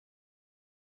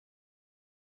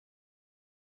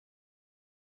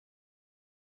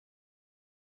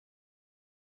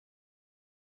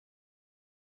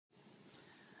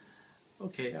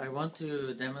Okay, I want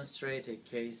to demonstrate a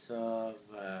case of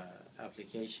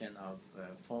application of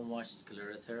foam wash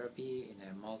sclerotherapy in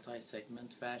a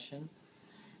multi-segment fashion,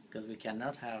 because we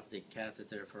cannot have the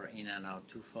catheter for in and out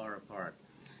too far apart.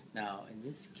 Now, in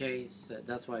this case,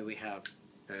 that's why we have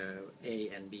A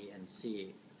and B and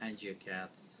C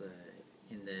angiocaths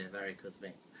in the varicose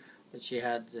vein. But she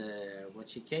had, what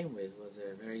she came with was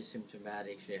very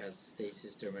symptomatic. She has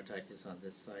stasis dermatitis on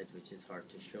this side, which is hard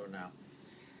to show now.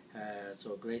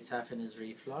 So great saphenous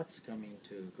reflux coming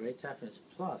to great saphenous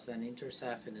plus an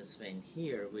intersaphenous vein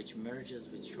here, which merges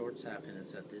with short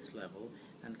saphenous at this level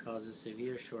and causes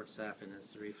severe short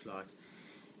saphenous reflux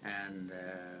and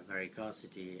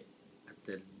varicosity at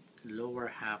the lower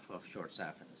half of short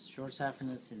saphenous. Short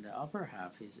saphenous in the upper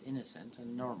half is innocent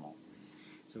and normal,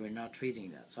 so we're not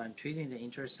treating that. So I'm treating the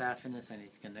intersaphenous and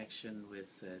its connection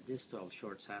with distal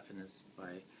short saphenous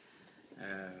by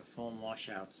foam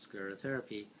washout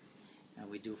sclerotherapy. And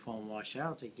we do foam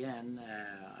washout again.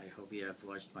 I hope you have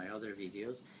watched my other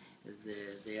videos.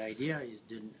 The idea is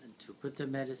to put the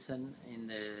medicine in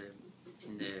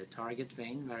the target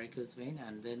vein, varicose vein,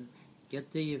 and then get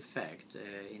the effect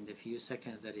in the few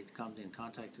seconds that it comes in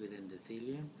contact with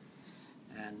endothelium,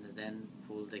 and then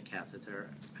pull the catheter,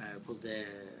 pull the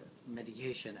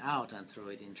medication out and throw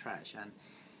it in trash. And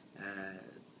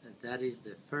that is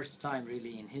the first time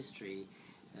really in history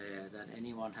that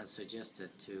anyone has suggested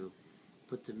to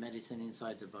put the medicine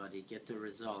inside the body, get the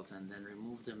result, and then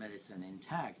remove the medicine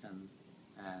intact and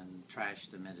trash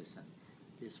the medicine.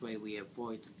 This way we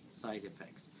avoid side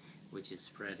effects, which is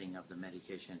spreading of the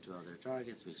medication to other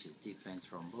targets, which is deep vein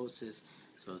thrombosis.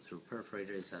 So through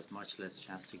perforator it has much less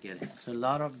chance to get in. So a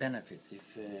lot of benefits.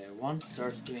 If one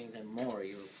starts doing them more,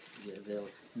 they'll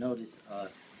notice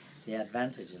the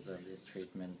advantages of this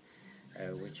treatment,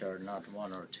 which are not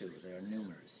one or two, they are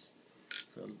numerous.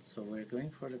 So we're going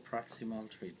for the proximal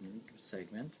treatment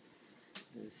segment.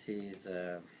 This is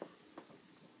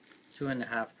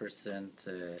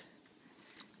 2.5%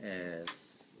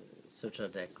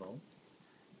 Sotradecol.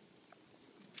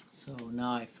 So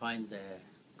now I find the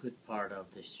good part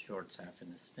of the short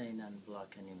saphenous vein and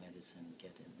block any medicine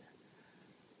get in there.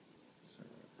 So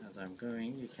as I'm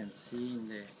going, you can see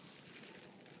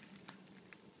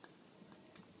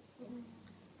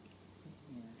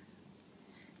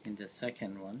in the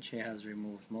second one, she has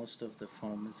removed most of the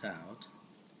foam is out.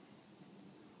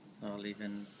 So I'll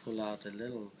even pull out a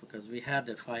little, because we had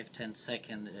a 5-10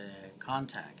 second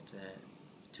contact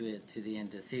to the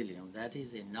endothelium. That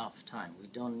is enough time. We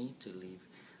don't need to leave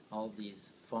all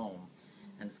these foam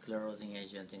and sclerosing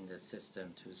agent in the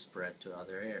system to spread to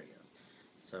other areas.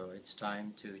 So it's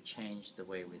time to change the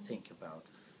way we think about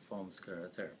foam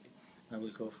sclerotherapy. Now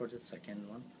we'll go for the second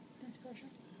one. Nice pressure.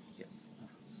 Yes.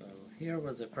 So here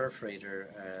was a perforator,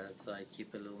 so I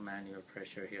keep a little manual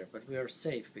pressure here, but we are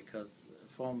safe because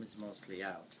foam is mostly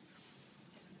out.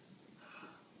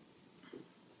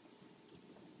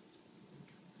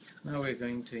 Now we're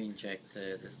going to inject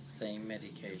the same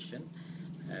medication,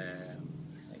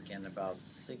 again about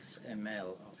 6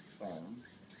 ml of foam.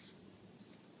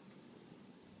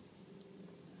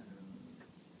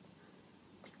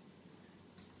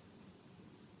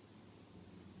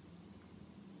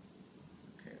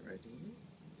 Okay, ready?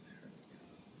 There we go.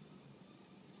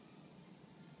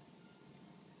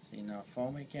 See now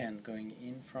foam again going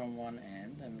in from one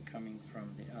end and coming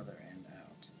from the other end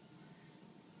out.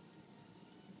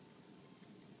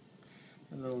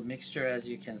 A little mixture, as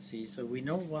you can see. So we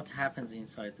know what happens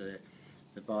inside the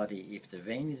body. If the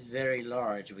vein is very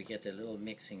large, we get a little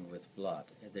mixing with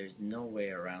blood. There's no way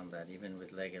around that, even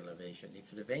with leg elevation.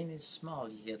 If the vein is small,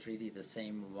 you get really the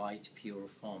same white pure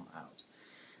foam out.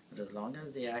 But as long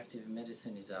as the active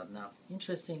medicine is out. Now,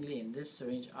 interestingly, in this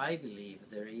syringe, I believe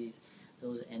there is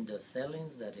those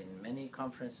endothelins that in many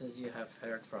conferences you have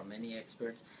heard from many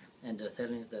experts,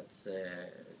 endothelins that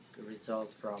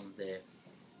result from the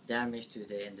damage to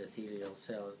the endothelial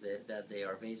cells, that they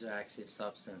are vasoactive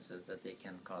substances, that they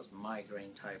can cause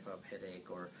migraine type of headache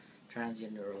or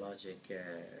transient neurologic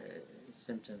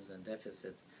symptoms and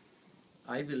deficits.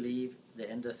 I believe the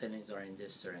endothelins are in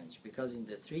this syringe, because in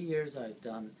the 3 years I've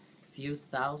done few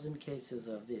thousand cases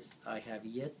of this, I have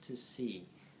yet to see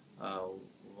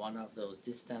one of those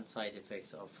distant side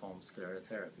effects of foam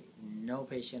sclerotherapy. No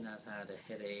patient has had a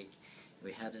headache.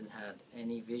 We hadn't had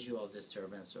any visual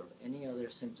disturbance or any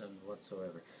other symptoms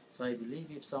whatsoever. So I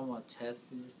believe if someone tests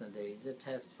this, and there is a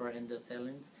test for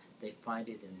endothelins, they find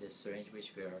it in this syringe,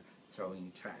 which we are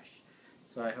throwing trash.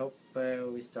 So I hope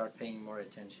we start paying more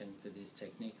attention to this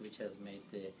technique, which has made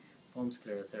the foam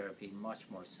sclerotherapy much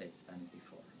more safe than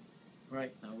before.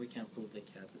 Right, now we can pull the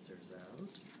catheters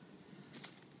out.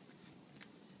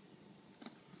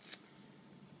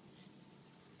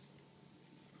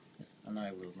 and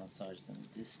I will massage them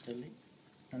distally.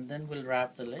 And then we'll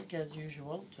wrap the leg as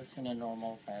usual, just in a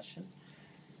normal fashion.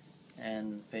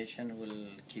 And patient will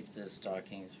keep the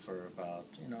stockings for about,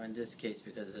 in this case,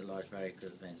 because it's a large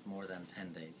varicose vein, more than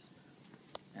 10 days,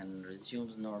 and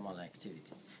resumes normal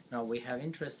activities. Now we have,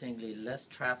 interestingly, less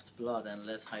trapped blood and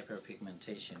less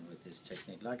hyperpigmentation with this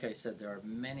technique. Like I said, there are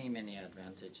many, many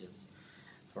advantages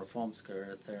for foam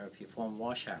sclerotherapy, foam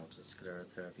washout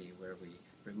sclerotherapy, where we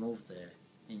remove the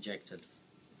injected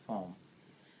foam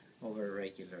over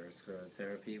regular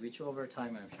sclerotherapy, which over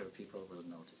time I'm sure people will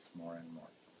notice more and more.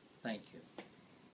 Thank you.